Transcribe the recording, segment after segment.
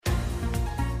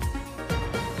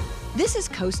This is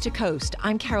Coast to Coast.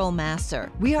 I'm Carol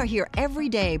Masser. We are here every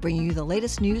day bringing you the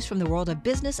latest news from the world of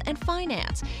business and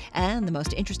finance and the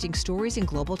most interesting stories in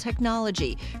global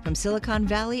technology from Silicon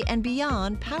Valley and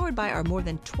beyond, powered by our more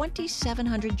than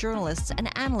 2,700 journalists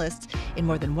and analysts in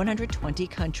more than 120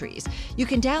 countries. You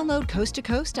can download Coast to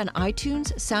Coast on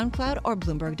iTunes, SoundCloud, or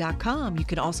Bloomberg.com. You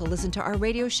can also listen to our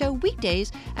radio show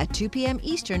weekdays at 2 p.m.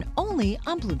 Eastern only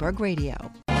on Bloomberg Radio.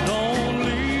 Don't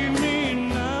leave me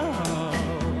now,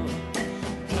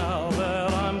 now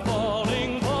that I'm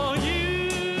falling for you.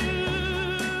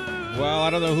 Well, I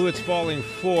don't know who it's falling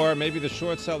for. Maybe the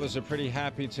short sellers are pretty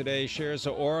happy today. Shares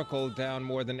of Oracle down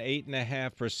more than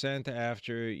 8.5%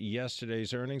 after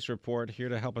yesterday's earnings report. Here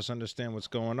to help us understand what's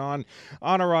going on,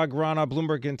 Anurag Rana,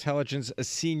 Bloomberg Intelligence, a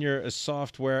senior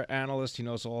software analyst. He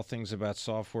knows all things about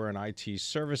software and IT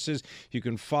services. You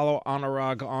can follow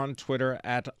Anurag on Twitter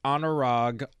at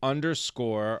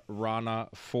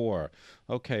Anurag_Rana4.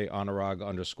 Okay,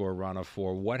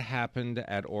 Anurag_Rana4. What happened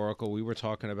at Oracle? We were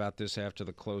talking about this after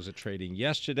the close of trading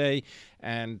yesterday,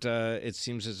 and it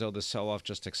seems as though the sell-off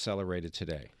just accelerated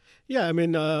today. Yeah, I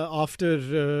mean,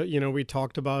 after, we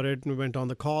talked about it and we went on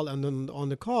the call, and then on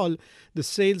the call, the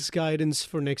sales guidance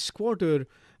for next quarter,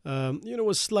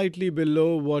 was slightly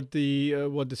below what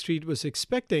the street was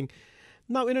expecting.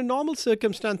 Now, in a normal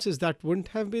circumstances, that wouldn't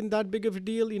have been that big of a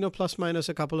deal, plus minus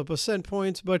a couple of percent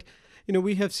points. But,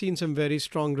 we have seen some very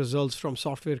strong results from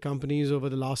software companies over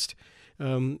the last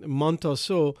month or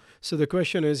so. So the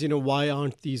question is, why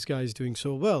aren't these guys doing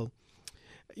so well?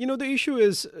 The issue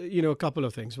is, a couple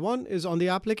of things. One is on the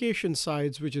application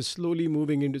sides, which is slowly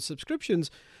moving into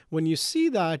subscriptions. When you see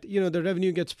that, the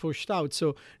revenue gets pushed out.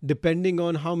 So depending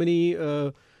on how many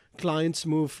clients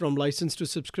move from license to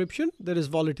subscription, there is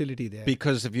volatility there.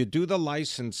 Because if you do the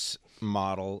license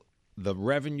model, the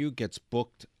revenue gets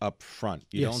booked up front.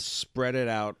 You don't spread it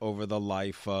out over the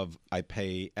life of I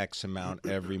pay X amount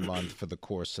every month for the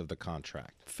course of the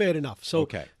contract. Fair enough. So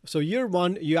year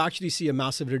one, you actually see a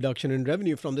massive reduction in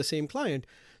revenue from the same client.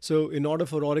 So in order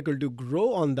for Oracle to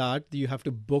grow on that, you have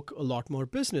to book a lot more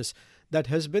business. That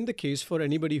has been the case for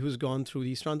anybody who's gone through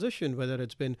these transitions, whether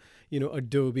it's been,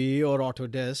 Adobe or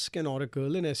Autodesk and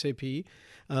Oracle and SAP.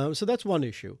 So that's one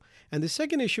issue. And the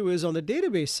second issue is on the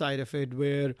database side of it,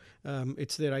 where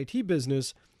it's their IT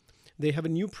business. They have a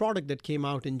new product that came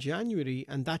out in January,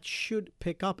 and that should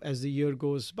pick up as the year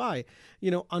goes by.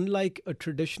 Unlike a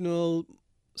traditional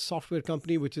software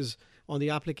company, which is on the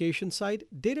application side,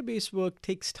 database work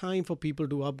takes time for people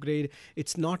to upgrade.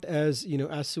 It's not as,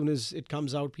 as soon as it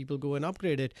comes out, people go and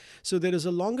upgrade it. So there is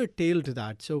a longer tail to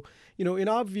that. So, in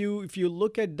our view, if you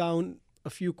look at down a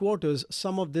few quarters,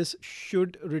 some of this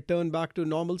should return back to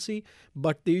normalcy.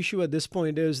 But the issue at this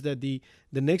point is that the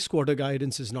next quarter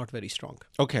guidance is not very strong.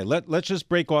 Okay, let's just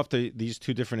break off these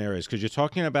two different areas, because you're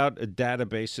talking about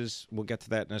databases. We'll get to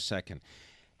that in a second.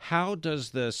 How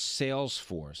does the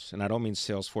Salesforce, and I don't mean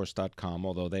Salesforce.com,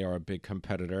 although they are a big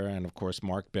competitor, and of course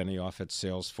Mark Benioff at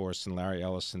Salesforce and Larry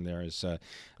Ellison, there is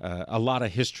a lot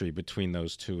of history between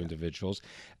those two individuals.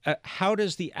 How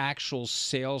does the actual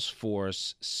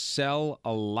Salesforce sell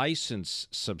a license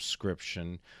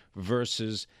subscription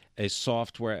versus a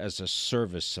software as a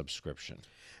service subscription?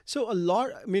 So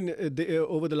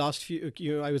over the last few,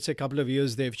 I would say a couple of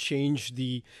years, they've changed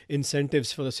the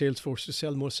incentives for the Salesforce to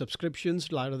sell more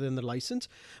subscriptions rather than the license.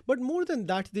 But more than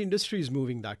that, the industry is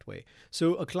moving that way.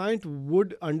 So a client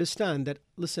would understand that,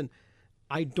 listen,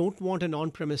 I don't want an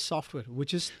on-premise software,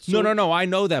 which is... No, I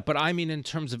know that. But I mean in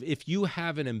terms of if you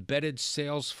have an embedded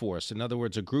sales force, in other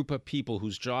words, a group of people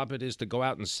whose job it is to go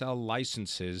out and sell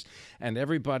licenses, and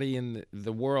everybody in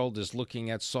the world is looking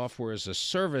at software as a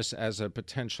service as a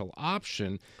potential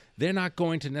option, they're not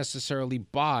going to necessarily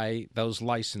buy those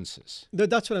licenses.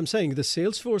 That's what I'm saying. The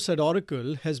sales force at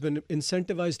Oracle has been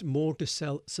incentivized more to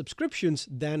sell subscriptions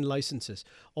than licenses.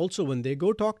 Also, when they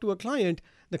go talk to a client,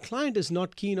 the client is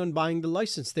not keen on buying the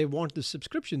license. They want the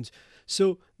subscriptions.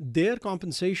 So their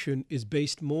compensation is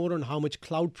based more on how much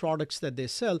cloud products that they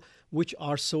sell, which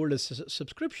are sold as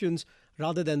subscriptions,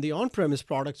 rather than the on-premise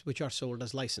products, which are sold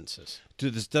as licenses.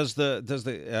 Does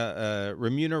the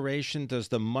remuneration, does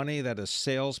the money that a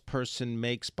salesperson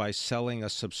makes by selling a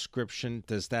subscription,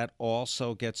 does that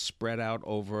also get spread out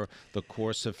over the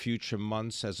course of future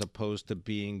months as opposed to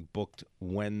being booked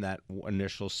when that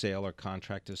initial sale or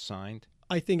contract is signed?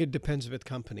 I think it depends with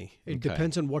company. It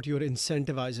depends on what you're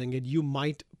incentivizing it. You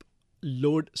might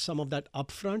load some of that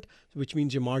upfront, which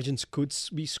means your margins could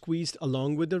be squeezed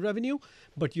along with the revenue,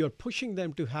 but you're pushing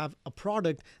them to have a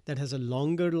product that has a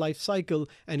longer life cycle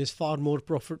and is far more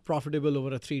profitable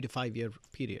over a 3 to 5 year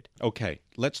period. Okay,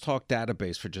 let's talk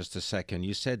database for just a second.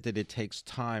 You said that it takes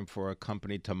time for a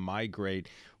company to migrate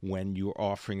when you're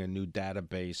offering a new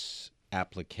database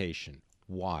application.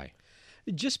 Why?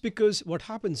 Just because what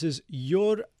happens is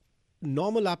your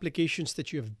normal applications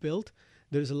that you have built,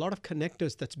 there's a lot of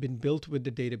connectors that's been built with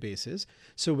the databases.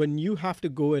 So when you have to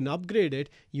go and upgrade it,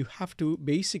 you have to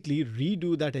basically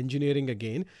redo that engineering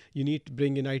again. You need to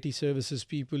bring in IT services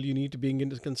people. You need to bring in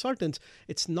the consultants.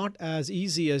 It's not as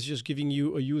easy as just giving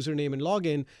you a username and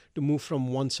login to move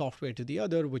from one software to the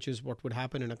other, which is what would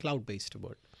happen in a cloud-based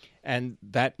world. And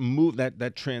that move,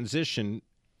 that transition,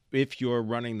 if you're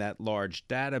running that large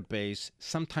database,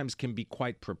 sometimes can be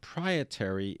quite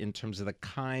proprietary in terms of the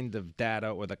kind of data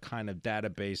or the kind of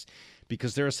database,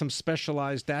 because there are some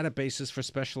specialized databases for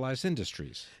specialized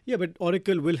industries. Yeah, but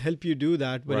Oracle will help you do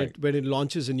that when Right. when it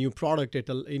launches a new product. It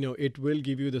will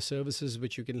give you the services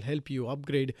which you can help you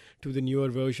upgrade to the newer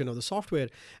version of the software.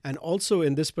 And also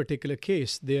in this particular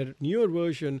case, their newer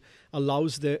version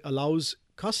allows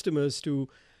customers to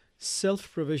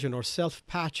self-provision or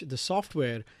self-patch the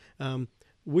software,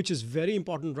 which is very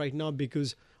important right now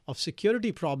because of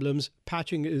security problems.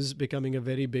 Patching is becoming a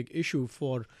very big issue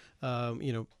for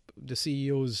the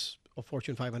CEOs of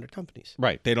Fortune 500 companies.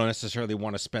 Right. They don't necessarily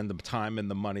want to spend the time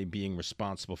and the money being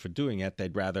responsible for doing it.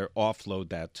 They'd rather offload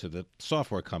that to the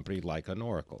software company like an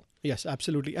Oracle. Yes,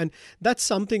 absolutely. And that's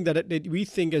something that we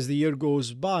think as the year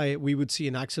goes by, we would see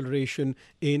an acceleration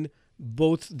in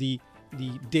both the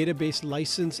database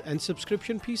license and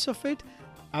subscription piece of it,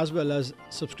 as well as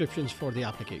subscriptions for the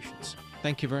applications.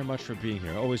 Thank you very much for being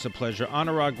here. Always a pleasure.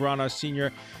 Anurag Rana,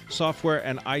 Senior Software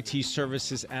and IT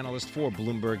Services Analyst for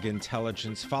Bloomberg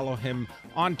Intelligence. Follow him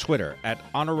on Twitter at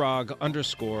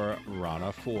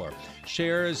Anurag_Rana4.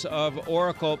 Shares of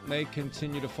Oracle may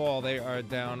continue to fall. They are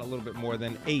down a little bit more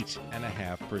than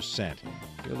 8.5%.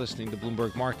 You're listening to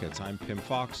Bloomberg Markets. I'm Pim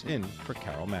Fox, in for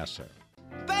Carol Masser.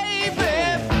 Baby,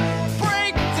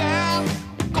 break down.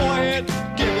 Go ahead,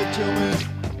 give it to me.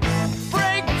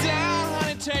 Break down,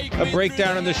 honey, take A me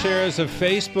breakdown in the through shares of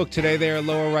Facebook today. They are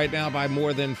lower right now by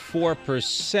more than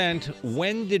 4%.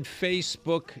 When did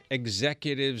Facebook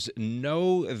executives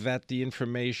know that the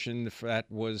information that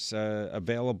was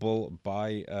available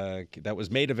that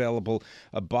was made available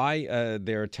by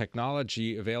their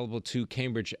technology available to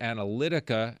Cambridge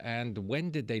Analytica? And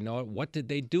when did they know it? What did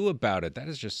they do about it? That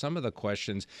is just some of the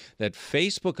questions that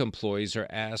Facebook employees are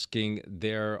asking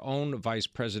their own Vice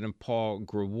President Paul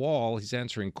Grewal. He's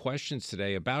answering questions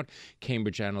today about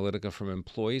Cambridge Analytica from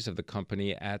employees of the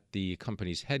company at the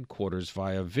company's headquarters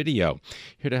via video.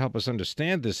 Here to help us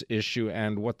understand this issue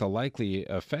and what the likely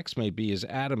effects may be is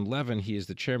Adam Levin. He is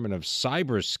the chairman of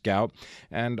Cyber Scout,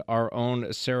 and our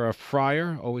own Sarah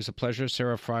Fryer. Always a pleasure.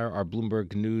 Sarah Fryer, our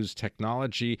Bloomberg News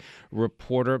technology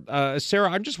reporter. Sarah,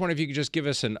 I'm just wondering if you could just give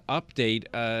us an update.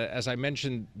 As I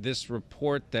mentioned, this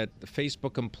report that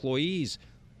Facebook employees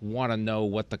want to know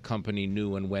what the company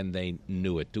knew and when they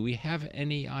knew it. Do we have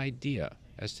any idea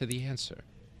as to the answer?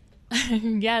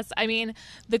 Yes, I mean,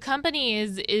 the company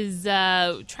is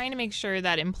trying to make sure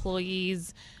that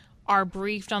employees are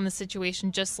briefed on the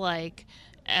situation, just like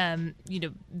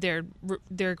they're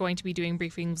going to be doing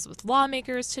briefings with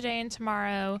lawmakers today and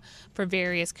tomorrow for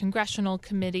various congressional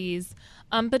committees.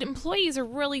 But employees are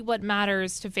really what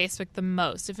matters to Facebook the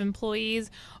most. If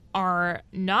employees are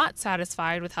not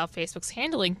satisfied with how Facebook's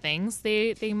handling things,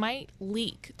 they might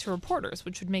leak to reporters,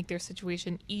 which would make their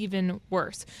situation even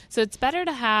worse. So it's better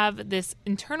to have this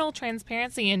internal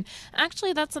transparency, and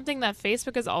actually that's something that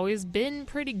Facebook has always been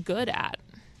pretty good at.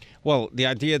 Well, the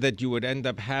idea that you would end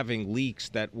up having leaks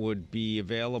that would be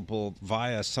available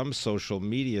via some social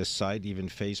media site, even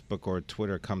Facebook or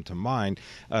Twitter come to mind,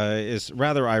 is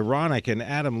rather ironic. And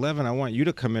Adam Levin, I want you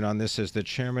to come in on this as the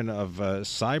chairman of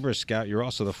Cyber Scout. You're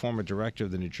also the former director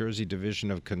of the New Jersey Division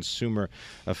of Consumer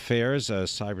Affairs,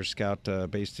 Cyber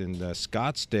Scout based in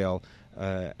Scottsdale,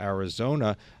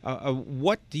 Arizona.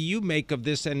 What do you make of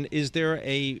this, and is there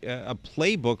a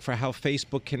playbook for how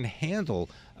Facebook can handle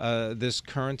this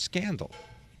current scandal?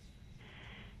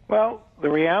 Well, the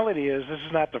reality is this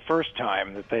is not the first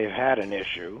time that they've had an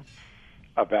issue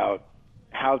about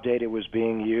how data was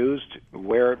being used,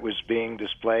 where it was being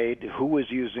displayed, who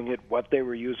was using it, what they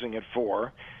were using it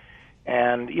for.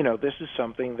 And, this is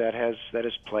something that has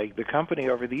plagued the company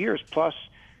over the years. Plus,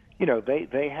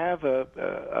 they have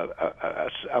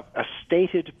a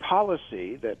stated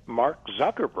policy that Mark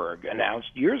Zuckerberg announced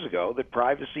years ago that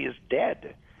privacy is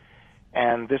dead.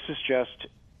 And this is just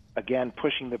again,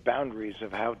 pushing the boundaries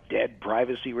of how dead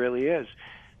privacy really is.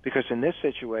 Because in this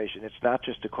situation, it's not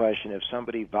just a question of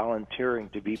somebody volunteering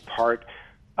to be part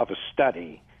of a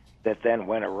study that then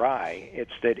went awry.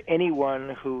 It's that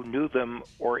anyone who knew them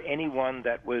or anyone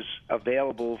that was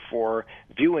available for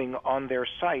viewing on their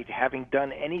site, having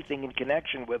done anything in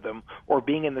connection with them or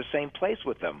being in the same place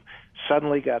with them,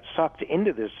 suddenly got sucked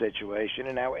into this situation,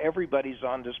 and now everybody's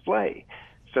on display.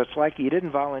 So it's like you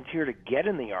didn't volunteer to get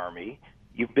in the Army.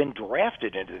 You've been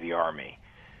drafted into the Army.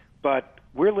 But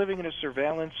we're living in a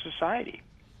surveillance society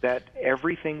that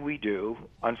everything we do,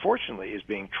 unfortunately, is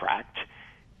being tracked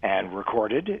and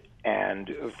recorded, and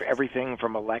everything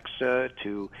from Alexa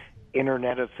to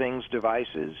Internet of Things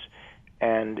devices.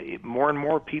 And more and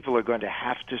more people are going to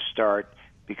have to start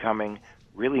becoming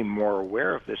really more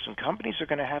aware of this, and companies are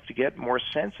going to have to get more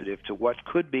sensitive to what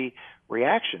could be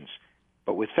reactions.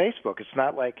 But with Facebook, it's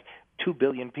not like 2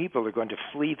 billion people are going to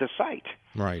flee the site.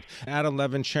 Right. Adam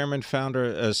Levin, chairman,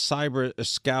 founder, Cyber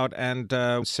Scout, and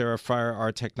Sarah Fryer,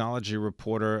 our technology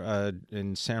reporter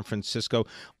in San Francisco.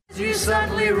 You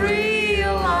suddenly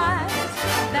realize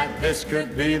that this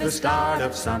could be the start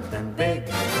of something big.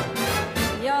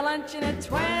 You're lunching at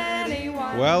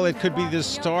 21. Well, it could be the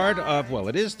start of,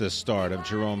 it is the start of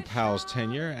Jerome Powell's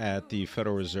tenure at the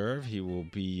Federal Reserve. He will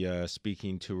be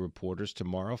speaking to reporters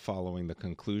tomorrow following the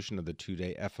conclusion of the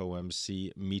two-day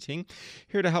FOMC meeting.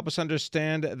 Here to help us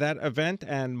understand that event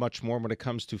and much more when it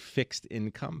comes to fixed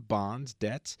income, bonds,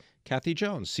 debts, Kathy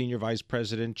Jones, Senior Vice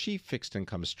President, Chief Fixed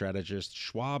Income Strategist,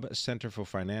 Schwab Center for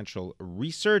Financial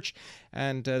Research.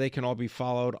 And they can all be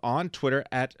followed on Twitter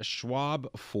at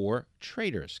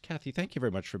Schwab4Traders. Kathy, thank you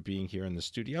very much for being here in the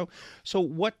studio. So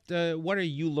what are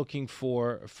you looking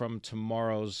for from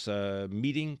tomorrow's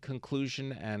meeting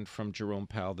conclusion and from Jerome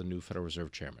Powell, the new Federal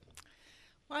Reserve Chairman?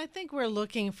 Well, I think we're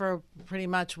looking for pretty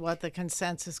much what the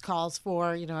consensus calls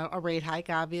for, a rate hike,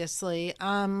 obviously.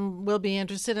 We'll be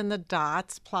interested in the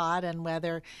dots plot and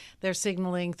whether they're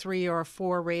signaling 3 or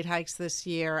 4 rate hikes this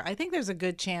year. I think there's a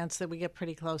good chance that we get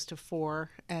pretty close to 4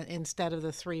 instead of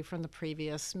the 3 from the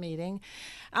previous meeting.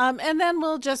 And then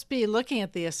we'll just be looking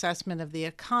at the assessment of the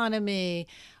economy,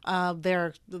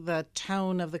 the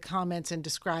tone of the comments in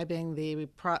describing the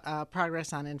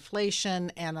progress on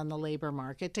inflation and on the labor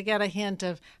market to get a hint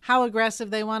of how aggressive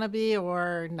they want to be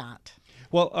or not.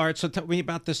 Well, all right, so tell me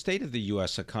about the state of the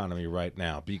U.S. economy right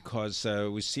now, because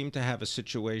we seem to have a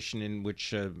situation in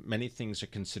which many things are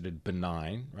considered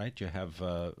benign, right? You have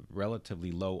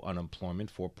relatively low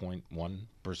unemployment,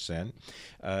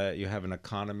 4.1%. You have an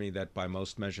economy that by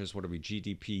most measures,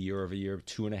 GDP year over year,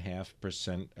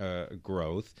 2.5%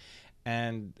 growth.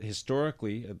 And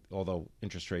historically, although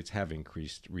interest rates have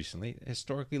increased recently,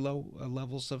 historically low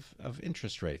levels of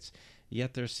interest rates.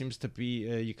 Yet there seems to be,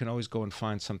 you can always go and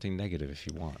find something negative if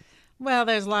you want. Well,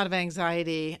 there's a lot of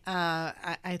anxiety,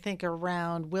 I think,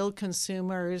 around will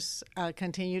consumers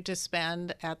continue to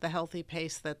spend at the healthy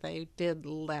pace that they did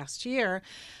last year.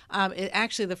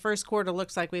 Actually, the first quarter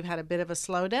looks like we've had a bit of a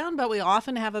slowdown, but we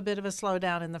often have a bit of a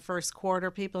slowdown in the first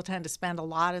quarter. People tend to spend a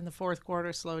lot in the fourth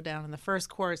quarter, slow down in the first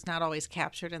quarter. It's not always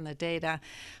captured in the data.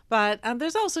 But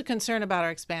there's also concern about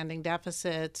our expanding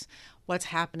deficits, what's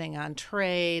happening on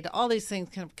trade. All these things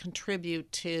can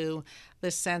contribute to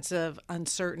this sense of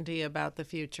uncertainty about the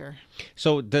future.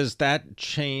 So does that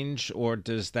change, or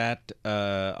does that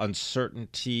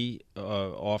uncertainty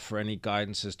offer any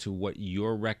guidance as to what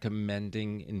you're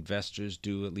recommending investors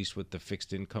do, at least with the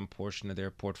fixed income portion of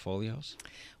their portfolios?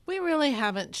 We really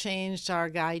haven't changed our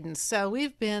guidance. So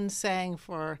we've been saying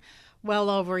for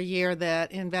well over a year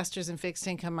that investors in fixed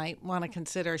income might want to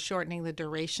consider shortening the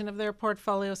duration of their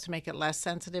portfolios to make it less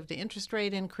sensitive to interest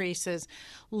rate increases.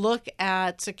 Look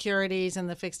at securities in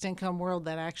the fixed income world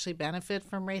that actually benefit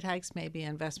from rate hikes, maybe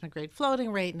investment grade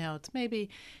floating rate notes, maybe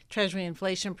Treasury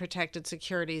inflation protected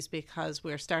securities, because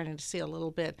we're starting to see a little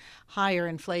bit higher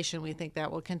inflation. We think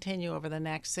that will continue over the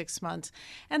next 6 months.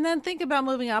 And then think about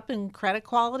moving up in credit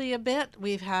quality a bit.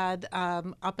 We've had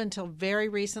up until very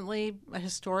recently a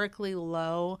historically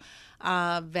low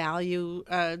value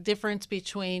difference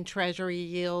between Treasury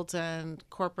yields and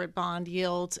corporate bond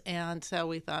yields. And so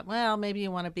we thought, well, maybe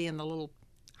you want to be in the little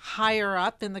higher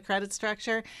up in the credit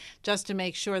structure just to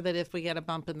make sure that if we get a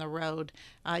bump in the road,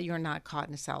 you're not caught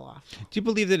in a sell-off. Do you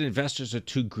believe that investors are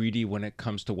too greedy when it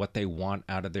comes to what they want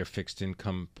out of their fixed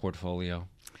income portfolio?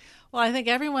 Well, I think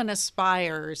everyone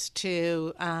aspires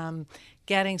to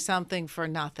getting something for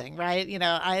nothing, right?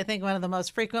 I think one of the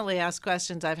most frequently asked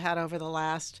questions I've had over the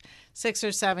last 6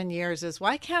 or 7 years is,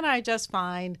 why can't I just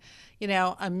find,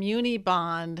 a muni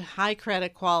bond, high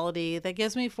credit quality that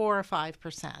gives me 4 or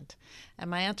 5%? And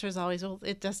my answer is always, well,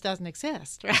 it just doesn't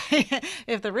exist, right?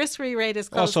 If the risk-free rate is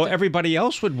close Also, to... everybody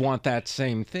else would want that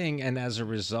same thing, and as a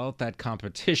result, that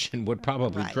competition would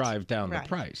probably drive down the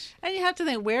price. And you have to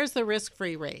think, where's the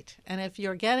risk-free rate? And if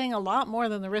you're getting a lot more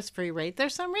than the risk-free rate,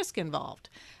 there's some risk involved.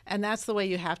 And that's the way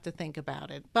you have to think about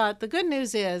it. But the good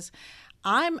news is,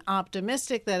 I'm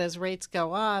optimistic that as rates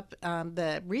go up,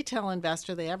 the retail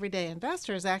investor, the everyday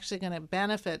investor, is actually going to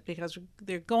benefit because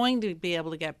they're going to be able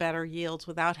to get better yields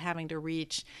without having to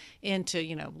reach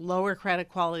into, lower credit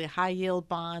quality, high yield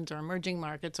bonds or emerging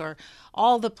markets or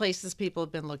all the places people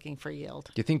have been looking for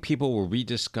yield. Do you think people will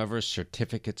rediscover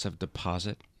certificates of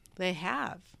deposit? They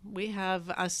have. We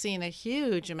have seen a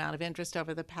huge amount of interest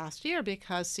over the past year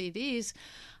because CDs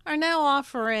are now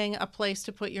offering a place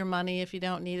to put your money if you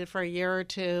don't need it for a year or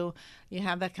two. You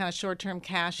have that kind of short-term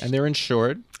cash. And they're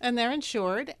insured. And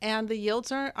the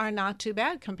yields are not too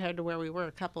bad compared to where we were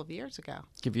a couple of years ago.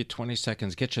 Give you 20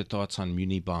 seconds. Get your thoughts on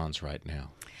muni bonds right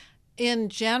now. In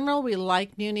general, we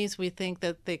like munis. We think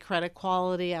that the credit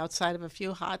quality outside of a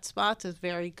few hot spots is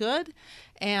very good.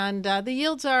 And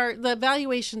the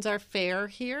valuations are fair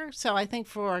here. So I think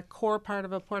for a core part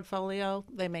of a portfolio,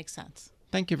 they make sense.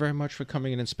 Thank you very much for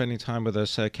coming in and spending time with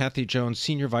us. Kathy Jones,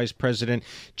 Senior Vice President,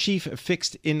 Chief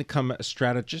Fixed Income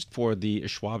Strategist for the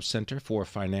Schwab Center for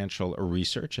Financial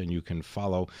Research. And you can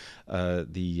follow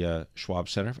the Schwab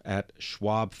Center at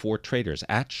Schwab for Traders,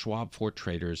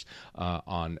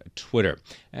 on Twitter.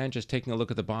 And just taking a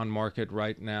look at the bond market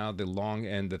right now, the long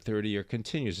end, the 30-year,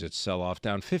 continues its sell-off,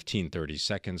 down 15/30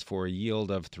 seconds for a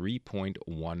yield of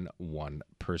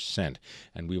 3.11%.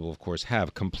 And we will, of course,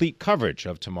 have complete coverage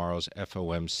of tomorrow's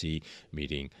FOMC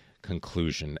meeting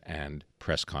conclusion and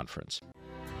press conference.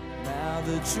 Now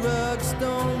the drugs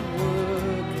don't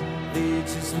work, they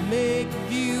just make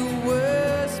you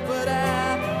worse, but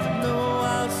I know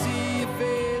I'll see your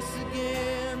face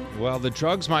again. Well, the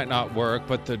drugs might not work,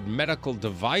 but the medical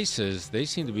devices, they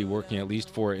seem to be working, at least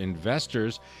for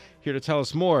investors. Here to tell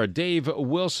us more, Dave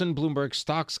Wilson, Bloomberg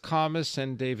Stocks columnist.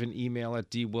 Send Dave an email at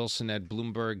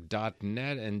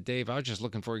dwilson@bloomberg.net. And Dave, I was just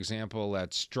looking, for example,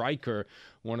 at Stryker,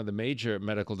 one of the major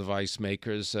medical device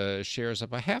makers, shares up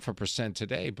 0.5%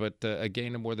 today, but a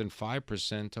gain of more than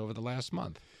 5% over the last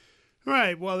month.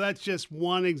 Right. Well, that's just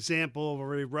one example of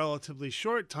a relatively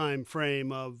short time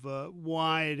frame of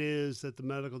why it is that the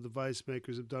medical device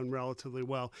makers have done relatively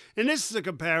well. And this is a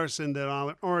comparison that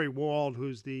Ari Wald,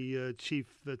 who's the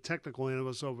chief technical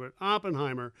analyst over at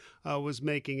Oppenheimer, was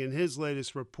making in his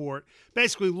latest report,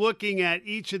 basically looking at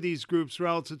each of these groups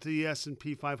relative to the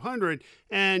S&P 500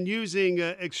 and using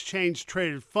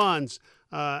exchange-traded funds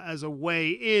as a way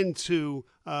into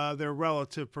their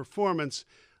relative performance.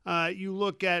 You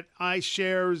look at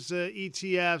iShares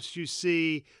ETFs, you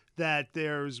see that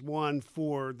there's one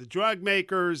for the drug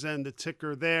makers, and the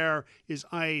ticker there is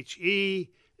IHE,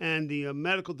 and the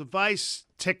medical device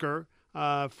ticker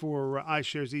for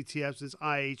iShares ETFs is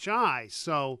IHI.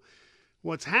 So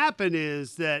what's happened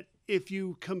is that if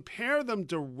you compare them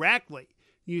directly,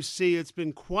 you see it's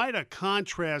been quite a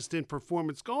contrast in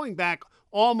performance going back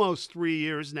almost 3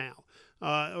 years now.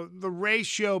 The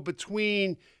ratio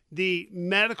between the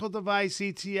medical device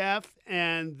ETF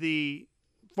and the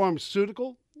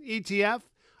pharmaceutical ETF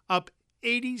up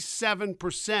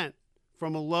 87%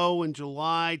 from a low in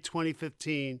July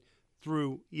 2015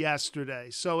 through yesterday.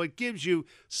 So it gives you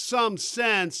some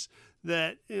sense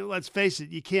that, let's face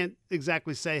it, you can't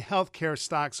exactly say healthcare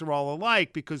stocks are all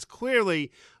alike, because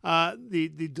clearly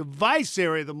the device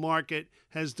area of the market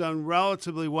has done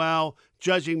relatively well,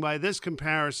 judging by this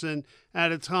comparison,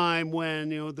 at a time when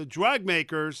the drug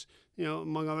makers,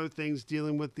 among other things,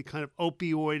 dealing with the kind of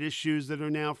opioid issues that are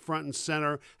now front and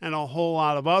center and a whole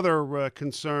lot of other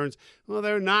concerns, well,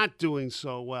 they're not doing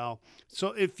so well. So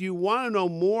if you want to know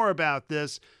more about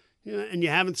this, and you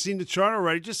haven't seen the chart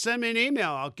already, just send me an email.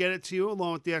 I'll get it to you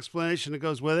along with the explanation that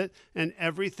goes with it and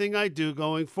everything I do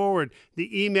going forward.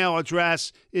 The email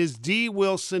address is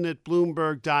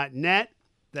dwilson@bloomberg.net.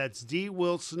 That's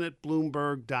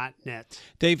dwilson@bloomberg.net.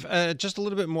 Dave, just a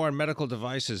little bit more on medical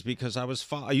devices, because I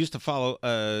used to follow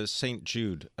St.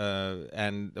 Jude,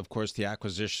 and of course the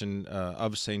acquisition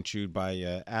of St. Jude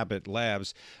by Abbott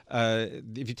Labs.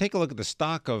 If you take a look at the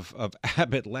stock of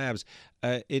Abbott Labs,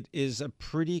 it is a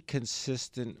pretty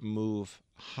consistent move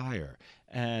higher.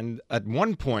 And at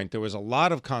one point, there was a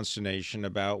lot of consternation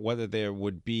about whether there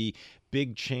would be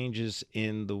big changes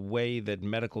in the way that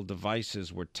medical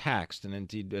devices were taxed. And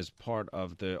indeed, as part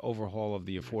of the overhaul of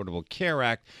the Affordable Care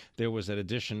Act, there was an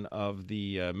addition of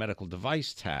the medical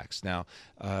device tax. Now,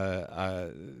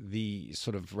 the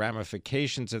sort of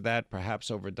ramifications of that,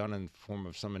 perhaps overdone in the form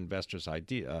of some investors'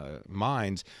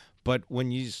 minds. But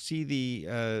when you see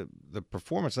the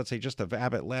performance, let's say just of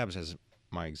Abbott Labs as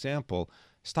my example,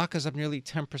 stock is up nearly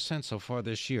 10% so far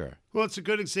this year. Well, it's a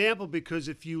good example because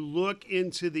if you look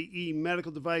into the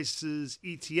medical devices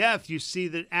ETF, you see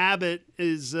that Abbott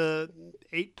is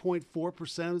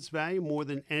 8.4% of its value, more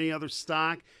than any other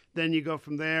stock. Then you go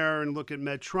from there and look at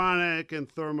Medtronic and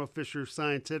Thermo Fisher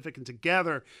Scientific, and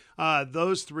together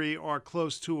those three are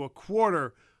close to a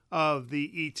quarter of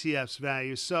the ETF's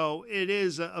value. So it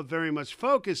is a very much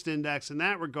focused index in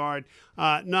that regard.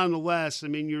 Nonetheless, I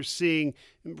mean, you're seeing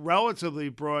relatively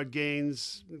broad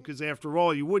gains because, after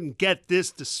all, you wouldn't get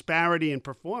this disparity in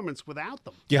performance without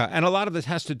them. Yeah, and a lot of this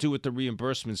has to do with the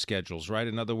reimbursement schedules, right?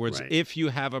 In other words, if you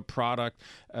have a product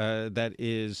that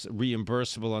is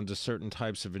reimbursable under certain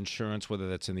types of insurance, whether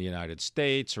that's in the United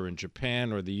States or in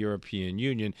Japan or the European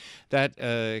Union, that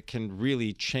can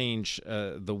really change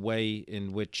the way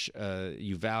in which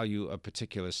you value a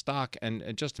particular stock. And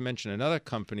just to mention another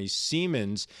company,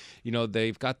 Siemens, you know,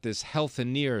 they've got this Health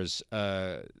and Nears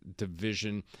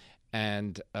division,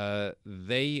 and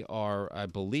they are, I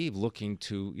believe, looking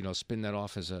to, you know, spin that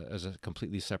off as a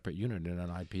completely separate unit in an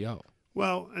IPO.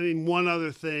 Well, I mean, one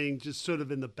other thing, just sort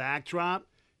of in the backdrop,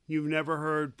 you've never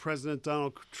heard President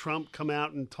Donald Trump come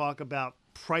out and talk about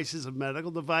prices of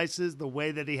medical devices the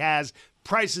way that he has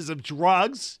prices of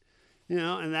drugs. You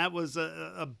know, and that was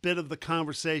a bit of the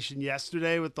conversation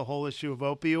yesterday with the whole issue of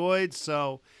opioids.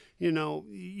 So, you know,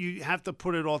 you have to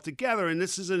put it all together. And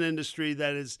this is an industry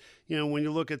that is, you know, when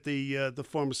you look at the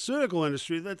pharmaceutical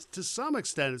industry, that's to some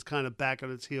extent is kind of back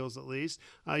on its heels at least.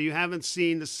 You haven't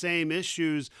seen the same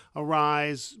issues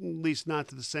arise, at least not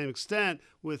to the same extent,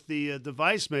 with the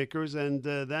device makers. And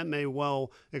that may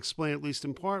well explain, at least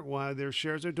in part, why their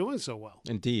shares are doing so well.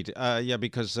 Indeed. Yeah,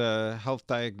 because health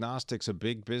diagnostics, a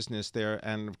big business there.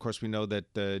 And, of course, we know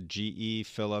that GE,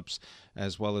 Philips,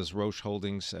 as well as Roche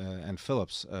Holdings and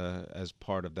Philips as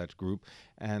part of that group.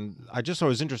 And I just thought it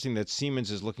was interesting that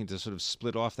Siemens is looking to sort of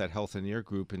split off that Health and Near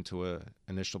group into an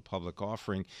initial public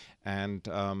offering. And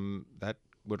that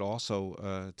would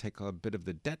also take a bit of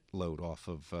the debt load off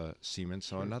of Siemens.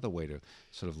 So another way to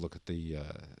sort of look at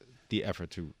the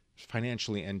effort to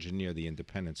financially engineer the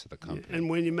independence of the company. And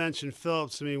when you mention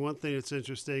Philips, I mean, one thing that's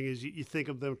interesting is you think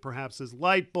of them perhaps as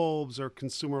light bulbs or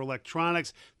consumer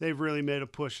electronics. They've really made a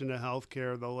push into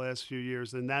healthcare the last few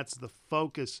years, and that's the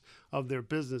focus of their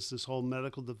business, this whole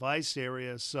medical device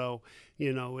area. So,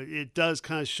 you know, it does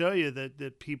kind of show you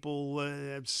that people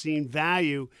have seen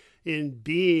value in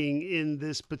being in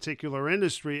this particular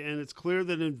industry, and it's clear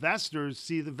that investors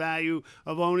see the value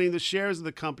of owning the shares of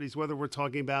the companies, whether we're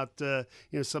talking about you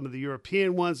know, some of the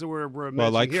European ones that we're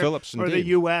mentioning like here, Philips, or indeed. the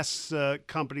U.S.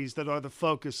 Companies that are the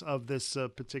focus of this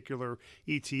particular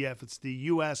ETF. It's the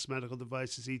U.S. medical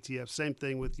devices ETF. Same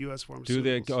thing with U.S.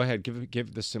 pharmaceuticals. Go ahead,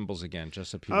 give the symbols again,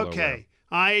 just so people are aware. Okay.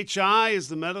 IHI is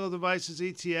the medical devices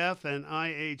ETF, and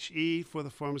IHE for the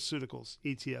pharmaceuticals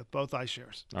ETF, both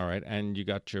iShares. All right, and you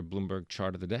got your Bloomberg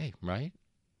chart of the day, right?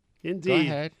 Indeed. Go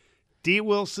ahead. D.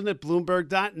 Wilson at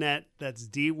Bloomberg.net. That's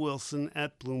D. Wilson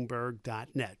at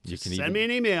Bloomberg.net. Send me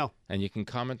an email. And you can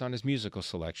comment on his musical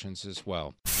selections as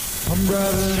well. I'm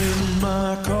driving in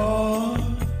my car.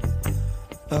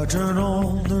 I turn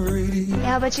on the radio.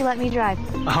 How about you let me drive?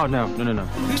 Oh, no.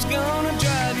 Who's gonna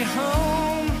drive you home?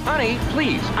 Honey,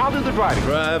 please, I'll do the driving.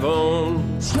 Drive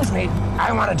on. Excuse me,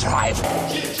 I want to drive.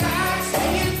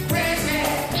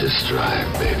 Just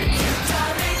drive, baby.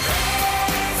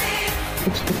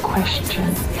 It's the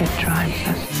question that drives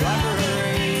us.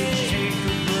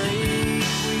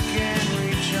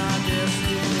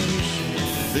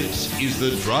 This is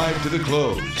the Drive to the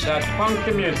Close. That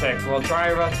funky music will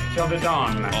drive us till the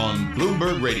dawn. On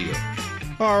Bloomberg Radio.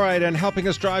 All right, and helping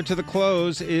us drive to the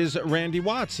close is Randy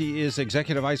Watts. He is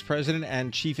Executive Vice President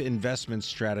and Chief Investment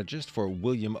Strategist for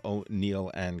William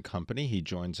O'Neill and Company. He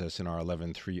joins us in our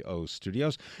 1130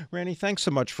 studios. Randy, thanks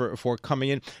so much for coming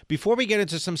in. Before we get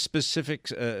into some specific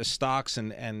stocks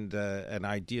and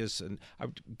ideas, and I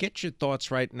would get your thoughts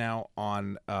right now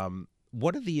on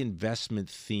what are the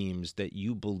investment themes that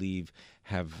you believe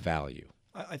have value?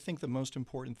 I think the most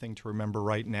important thing to remember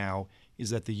right now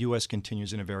is that the U.S.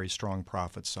 continues in a very strong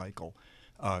profit cycle.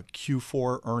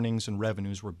 Q4 earnings and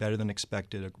revenues were better than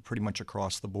expected pretty much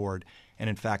across the board, and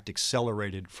in fact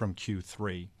accelerated from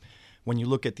Q3. When you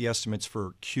look at the estimates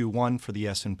for Q1 for the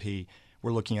S&P,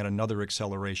 we're looking at another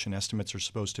acceleration. Estimates are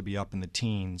supposed to be up in the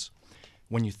teens.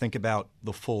 When you think about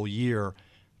the full year,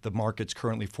 the market's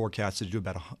currently forecasted to do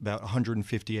about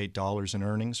 $158 in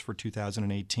earnings for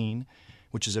 2018,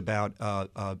 which is about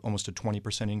almost a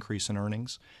 20% increase in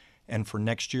earnings. And for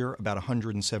next year, about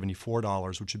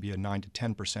 $174, which would be a 9 to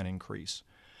 10% increase.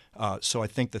 So I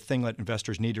think the thing that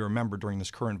investors need to remember during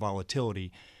this current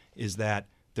volatility is that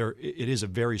it is a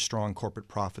very strong corporate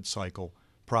profit cycle.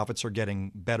 Profits are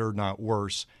getting better, not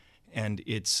worse, and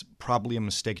it's probably a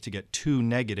mistake to get too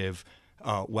negative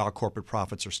while corporate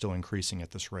profits are still increasing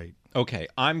at this rate. Okay,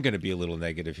 I'm going to be a little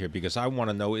negative here because I want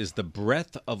to know, is the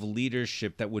breadth of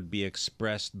leadership that would be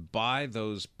expressed by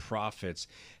those profits,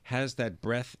 has that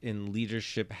breadth in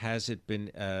leadership, has it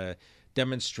been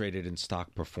demonstrated in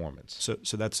stock performance?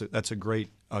 So that's a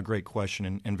great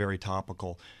question and very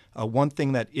topical. One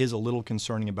thing that is a little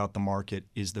concerning about the market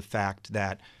is the fact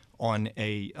that on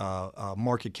a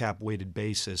market cap weighted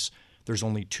basis, there's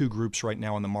only two groups right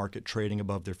now in the market trading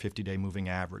above their 50-day moving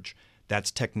average.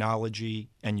 That's technology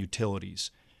and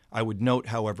utilities. I would note,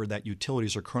 however, that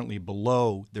utilities are currently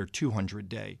below their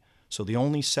 200-day. So the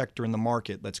only sector in the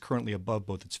market that's currently above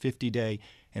both its 50-day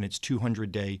and its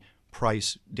 200-day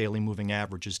price daily moving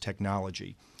average is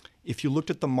technology. If you looked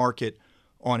at the market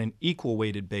on an equal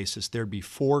weighted basis, there'd be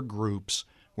four groups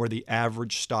where the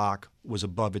average stock was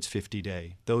above its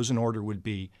 50-day. Those in order would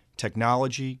be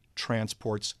technology,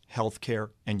 transports,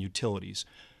 healthcare, and utilities.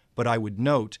 But I would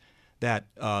note that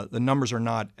the numbers are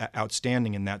not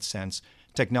outstanding in that sense.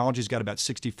 Technology's got about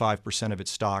 65% of its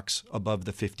stocks above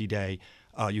the 50-day.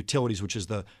 Utilities, which is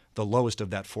the lowest of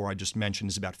that four I just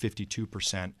mentioned, is about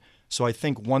 52%. So I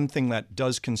think one thing that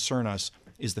does concern us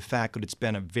is the fact that it's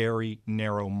been a very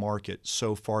narrow market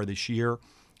so far this year.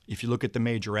 If you look at the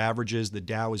major averages, the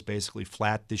Dow is basically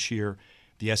flat this year.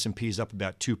 The S&P is up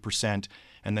about 2%,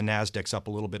 and the Nasdaq's up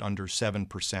a little bit under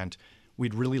 7%.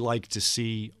 We'd really like to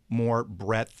see more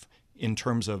breadth in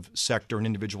terms of sector and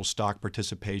individual stock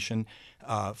participation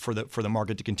for the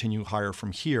market to continue higher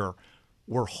from here.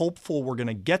 We're hopeful we're going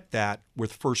to get that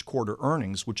with first quarter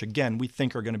earnings, which again we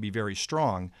think are going to be very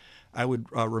strong. I would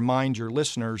remind your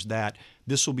listeners that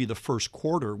this will be the first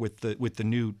quarter with the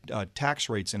new tax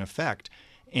rates in effect.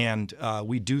 And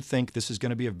we do think this is going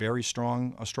to be a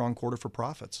strong quarter for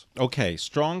profits. Okay,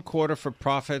 strong quarter for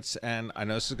profits, and I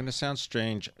know this is going to sound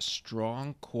strange,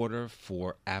 strong quarter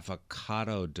for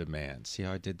avocado demand. See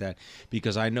how I did that?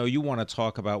 Because I know you want to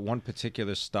talk about one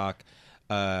particular stock,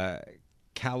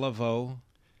 Calavo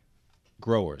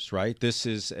Growers, right? This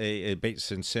is a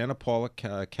base in Santa Paula,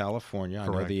 California.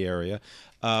 Correct. I know the area.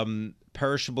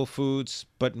 Perishable foods,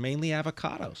 but mainly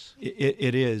avocados.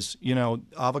 It is. You know,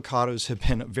 avocados have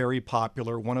been very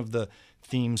popular. One of the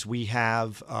themes we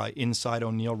have inside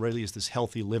O'Neill really is this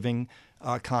healthy living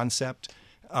concept.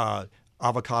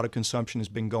 Avocado consumption has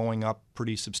been going up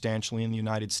pretty substantially in the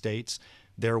United States.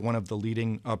 They're one of the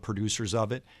leading producers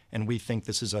of it, and we think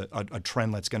this is a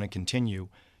trend that's going to continue.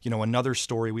 You know, another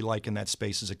story we like in that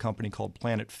space is a company called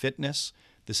Planet Fitness.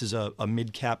 This is a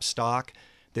mid-cap stock.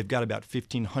 They've got about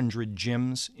 1,500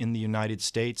 gyms in the United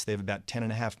States. They have about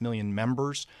 10.5 million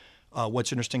members.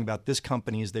 What's interesting about this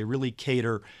company is they really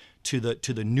cater to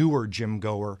the newer gym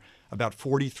goer. About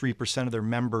 43% of their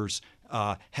members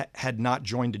had not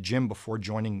joined a gym before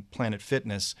joining Planet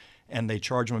Fitness, and they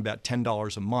charge them about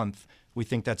 $10 a month. We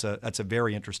think that's a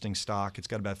very interesting stock. It's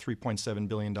got about $3.7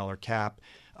 billion cap.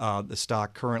 The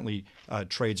stock currently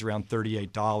trades around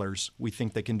 $38. We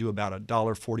think they can do about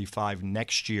 $1.45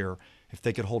 next year. If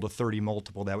they could hold a 30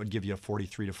 multiple, that would give you a $43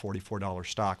 to $44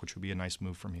 stock, which would be a nice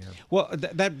move from here. Well,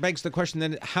 that begs the question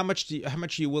then: how much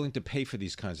are you willing to pay for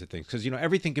these kinds of things? Because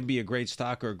everything can be a great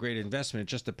stock or a great investment.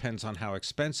 It just depends on how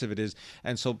expensive it is.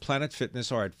 And so, Planet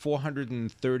Fitness are at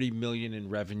 $430 million in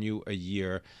revenue a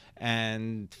year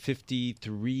and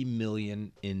 $53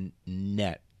 million in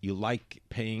net. You like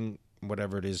paying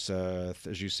whatever it is,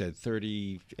 as you said,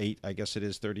 $38. I guess it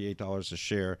is $38 a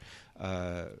share.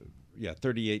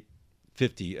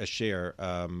 $38.50 a share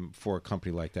for a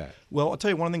company like that. Well, I'll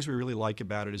tell you, one of the things we really like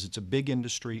about it is it's a big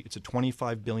industry. It's a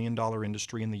 $25 billion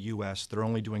industry in the U.S. They're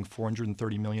only doing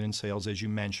 $430 million in sales, as you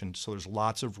mentioned, so there's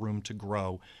lots of room to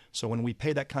grow. So when we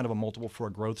pay that kind of a multiple for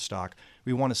a growth stock,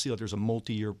 we want to see that there's a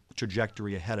multi-year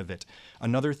trajectory ahead of it.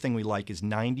 Another thing we like is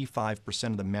 95%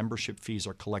 of the membership fees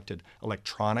are collected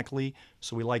electronically,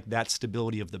 so we like that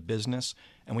stability of the business.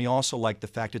 And we also like the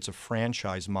fact it's a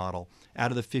franchise model.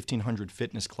 Out of the 1,500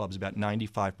 fitness clubs, about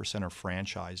 95% are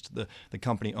franchised. The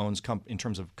company owns, in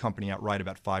terms of company outright,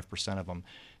 about 5% of them.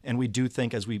 And we do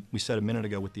think, as we said a minute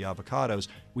ago with the avocados,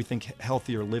 we think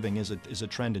healthier living is a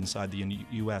trend inside the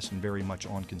U.S. and very much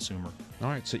on consumer. All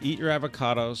right, so eat your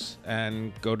avocados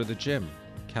and go to the gym.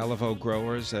 Calivo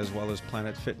Growers, as well as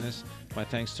Planet Fitness. My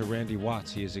thanks to Randy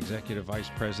Watts. He is Executive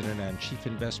Vice President and Chief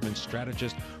Investment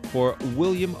Strategist for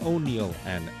William O'Neill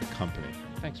and Company.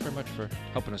 Thanks very much for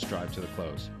helping us drive to the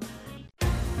close.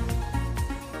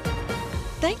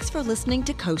 Thanks for listening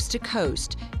to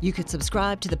Coast. You could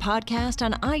subscribe to the podcast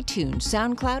on iTunes,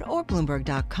 SoundCloud, or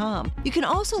Bloomberg.com. You can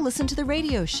also listen to the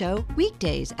radio show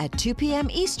weekdays at 2 p.m.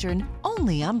 Eastern,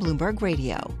 only on Bloomberg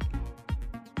Radio.